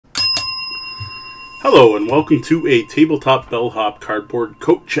Hello and welcome to a Tabletop Bellhop Cardboard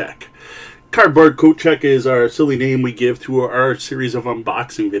Coat Check. Cardboard Coat Check is our silly name we give to our series of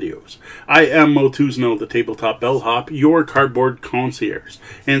unboxing videos. I am Motuzno, the Tabletop Bellhop, your cardboard concierge,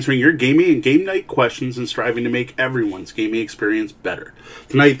 answering your gaming and game night questions and striving to make everyone's gaming experience better.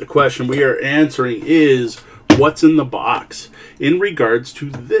 Tonight the question we are answering is, what's in the box? In regards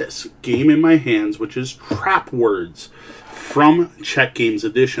to this game in my hands, which is Trapwords from Czech Games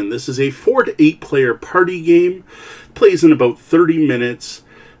Edition. This is a 4 to 8 player party game, plays in about 30 minutes,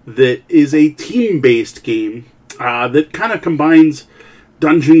 that is a team-based game that kind of combines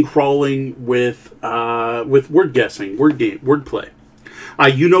dungeon crawling with word guessing, word play.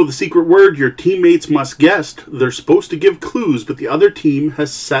 You know the secret word your teammates must guess. They're supposed to give clues, but the other team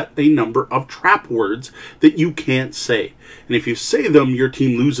has set a number of trap words that you can't say. And if you say them, your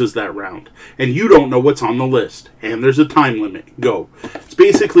team loses that round. And you don't know what's on the list. And there's a time limit. Go. It's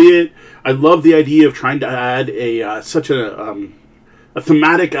basically it. I love the idea of trying to add such a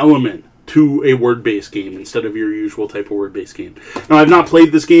thematic element to a word-based game instead of your usual type of word-based game. Now, I've not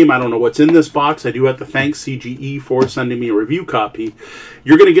played this game. I don't know what's in this box. I do have to thank CGE for sending me a review copy.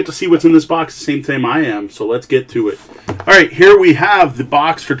 You're going to get to see what's in this box the same time I am, so let's get to it. All right, here we have the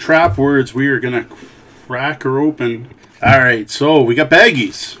box for Trapwords. We are going to crack her open. All right, so we got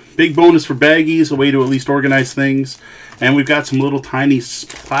baggies. Big bonus for baggies, a way to at least organize things. And we've got some little tiny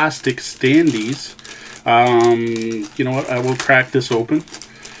plastic standees. You know what? I will crack this open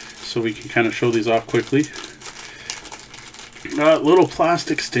so we can kind of show these off quickly. Little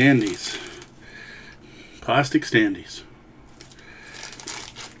plastic standees. Plastic standees.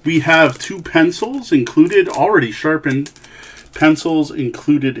 We have 2 pencils included, already sharpened pencils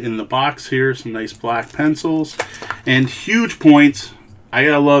included in the box here. Some nice black pencils. And huge points. I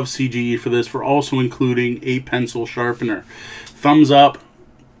gotta love CGE for this, for also including a pencil sharpener. Thumbs up,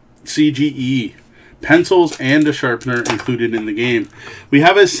 CGE. Pencils and a sharpener included in the game. We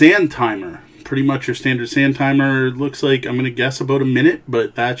have a sand timer. Pretty much your standard sand timer. It looks like, I'm going to guess, about a minute,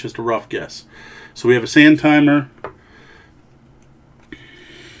 but that's just a rough guess. So we have a sand timer.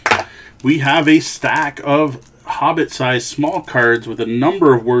 We have a stack of Hobbit-sized small cards with a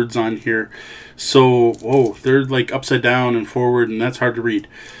number of words on here. So, whoa, they're like upside down and forward, and that's hard to read.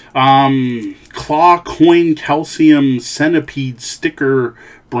 Claw, coin, calcium, centipede, sticker,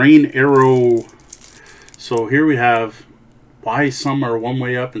 brain arrow. So here we have why some are one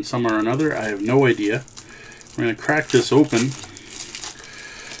way up and some are another. I have no idea. We're going to crack this open.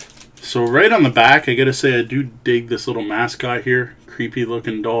 So right on the back, I got to say I do dig this little mascot here. Creepy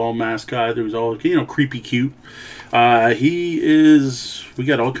looking doll mascot. There was all, you know, creepy cute. We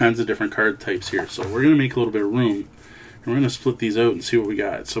got all kinds of different card types here. So we're going to make a little bit of room. And we're going to split these out and see what we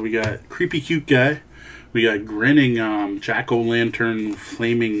got. So we got creepy cute guy. We got grinning jack-o'-lantern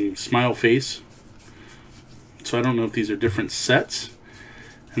flaming smile face. So I don't know if these are different sets.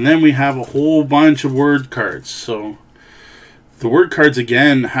 And then we have a whole bunch of word cards. So the word cards,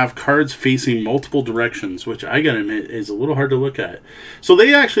 again, have cards facing multiple directions, which I gotta admit is a little hard to look at. So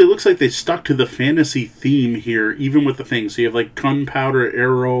they actually, it looks like they stuck to the fantasy theme here, even with the things. So you have like gunpowder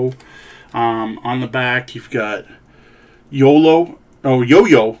arrow on the back. You've got yo-yo,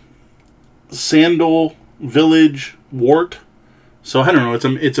 sandal, village, wart. So I don't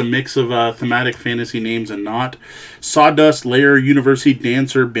know, it's a mix of thematic fantasy names and not. Sawdust, lair, university,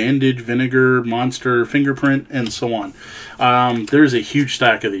 dancer, bandage, vinegar, monster, fingerprint, and so on. There's a huge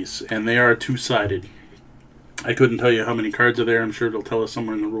stack of these, and they are 2-sided. I couldn't tell you how many cards are there. I'm sure it'll tell us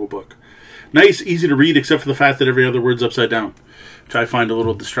somewhere in the rule book. Nice, easy to read, except for the fact that every other word's upside down, which I find a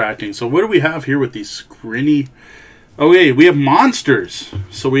little distracting. So what do we have here with these scrinny... Okay, we have monsters.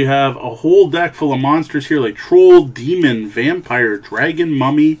 So we have a whole deck full of monsters here, like troll, demon, vampire, dragon,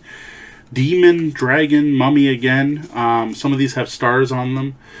 mummy, demon, dragon, mummy again. Some of these have stars on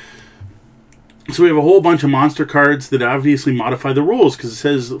them. So we have a whole bunch of monster cards that obviously modify the rules, because it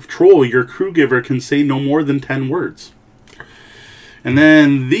says, troll, your crew giver can say no more than 10 words. And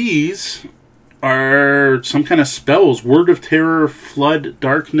then these are some kind of spells. Word of terror, flood,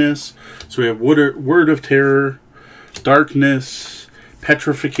 darkness. So we have word of terror, darkness,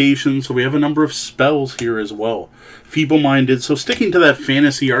 petrification. So we have a number of spells here as well. Feeble-minded. So sticking to that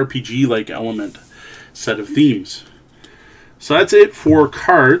fantasy RPG-like element set of themes. So that's it for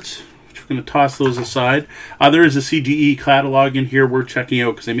cards. We're going to toss those aside. There is a CGE catalog in here we're checking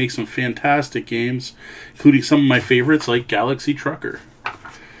out because they make some fantastic games, including some of my favorites like Galaxy Trucker.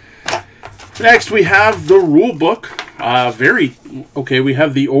 Next we have the rule book. We have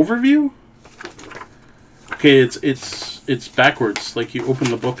the overview. Okay, it's backwards, like you open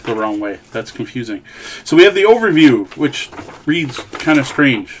the book the wrong way. That's confusing. So we have the overview, which reads kind of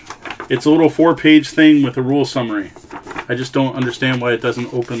strange. It's a little 4-page thing with a rule summary. I just don't understand why it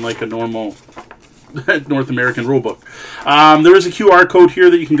doesn't open like a normal North American rulebook. There is a QR code here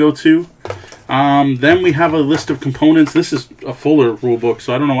that you can go to. Then we have a list of components. This is a fuller rulebook,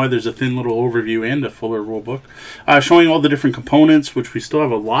 so I don't know why there's a thin little overview and a fuller rulebook. Showing all the different components, which we still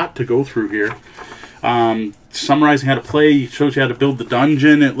have a lot to go through here. Summarizing how to play, shows you how to build the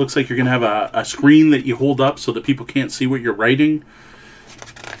dungeon. It looks like you're going to have a screen that you hold up so that people can't see what you're writing.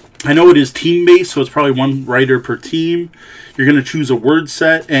 I know it is team-based, so it's probably one writer per team. You're going to choose a word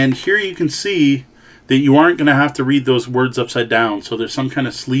set, and here you can see that you aren't going to have to read those words upside down. So there's some kind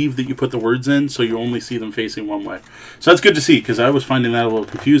of sleeve that you put the words in, so you only see them facing one way. So that's good to see, because I was finding that a little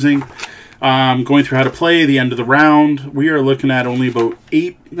confusing. Going through how to play, the end of the round, we are looking at only about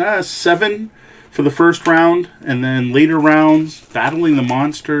 7 for the first round, and then later rounds, battling the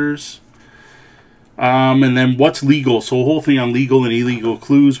monsters, and then what's legal. So a whole thing on legal and illegal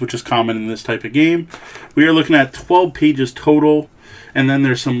clues, which is common in this type of game. We are looking at 12 pages total. And then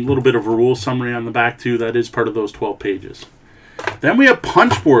there's some little bit of a rule summary on the back too. That is part of those 12 pages. Then we have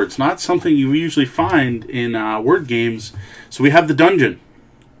punch boards, not something you usually find in word games. So we have the dungeon.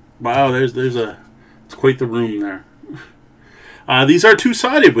 Wow, it's quite the room there. These are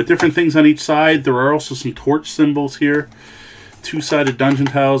two-sided with different things on each side. There are also some torch symbols here. Two-sided dungeon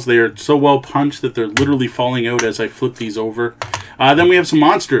tiles. They are so well punched that they're literally falling out as I flip these over. Then we have some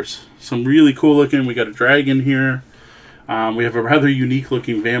monsters. Some really cool looking. We got a dragon here. We have a rather unique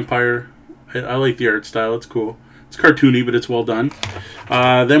looking vampire. I like the art style. It's cool. It's cartoony, but it's well done.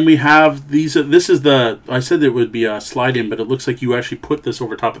 Then we have these. This is the... I said it would be a slide-in, but it looks like you actually put this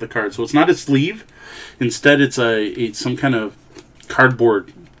over top of the card. So it's not a sleeve. Instead, it's some kind of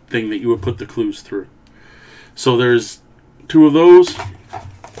cardboard thing that you would put the clues through. So there's 2 of those.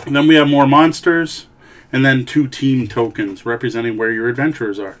 And then we have more monsters. And then 2 team tokens representing where your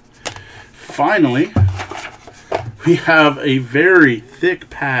adventurers are. Finally, we have a very thick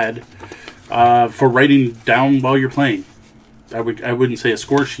pad for writing down while you're playing. I wouldn't say a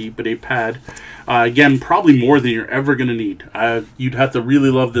score sheet, but a pad. Again, probably more than you're ever going to need. You'd have to really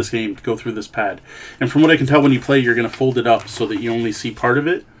love this game to go through this pad. And from what I can tell when you play, you're going to fold it up so that you only see part of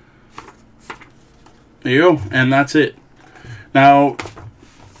it. There you go, and that's it. Now,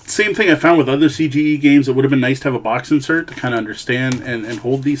 same thing I found with other CGE games. It would have been nice to have a box insert to kind of understand and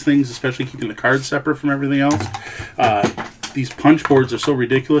hold these things, especially keeping the cards separate from everything else. These punch boards are so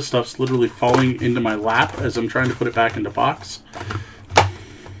ridiculous. Stuff's literally falling into my lap as I'm trying to put it back into box.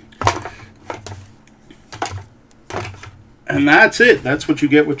 And that's it. That's what you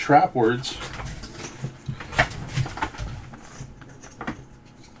get with Trapwords.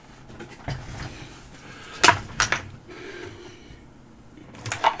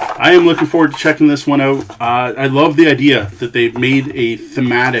 I am looking forward to checking this one out. I love the idea that they've made a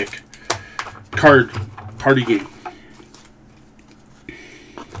thematic card party game.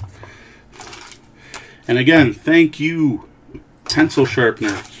 And again, thank you, Pencil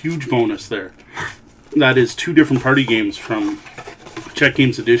Sharpener. Huge bonus there. That is 2 different party games from Czech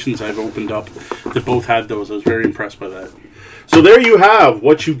Games Editions I've opened up that both had those. I was very impressed by that. So there you have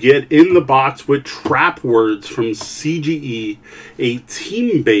what you get in the box with Trapwords from CGE, a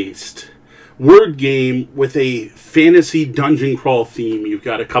team-based word game with a fantasy dungeon crawl theme. You've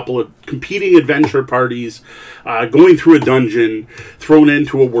got a couple of competing adventure parties going through a dungeon thrown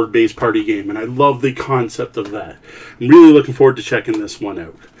into a word-based party game, and I love the concept of that. I'm really looking forward to checking this one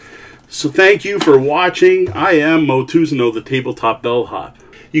out. So thank you for watching. I am Mo Tuzano, the Tabletop Bellhop.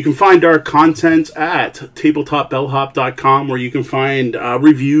 You can find our content at tabletopbellhop.com, where you can find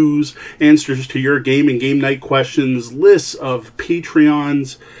reviews, answers to your game and game night questions, lists of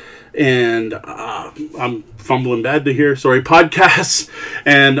Patreons, and I'm fumbling bad to hear, sorry, podcasts,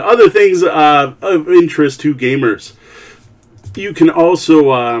 and other things of interest to gamers. You can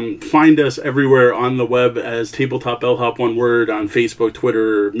also find us everywhere on the web as Tabletop Bellhop, one word, on Facebook,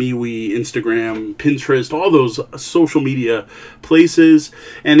 Twitter, MeWe, Instagram, Pinterest, all those social media places.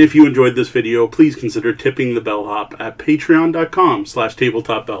 And if you enjoyed this video, please consider tipping the Bellhop at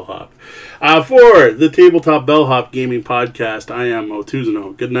patreon.com/tabletopbellhop. For the Tabletop Bellhop Gaming Podcast, I am Mo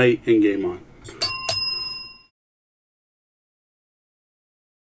Tuzano. Good night and game on.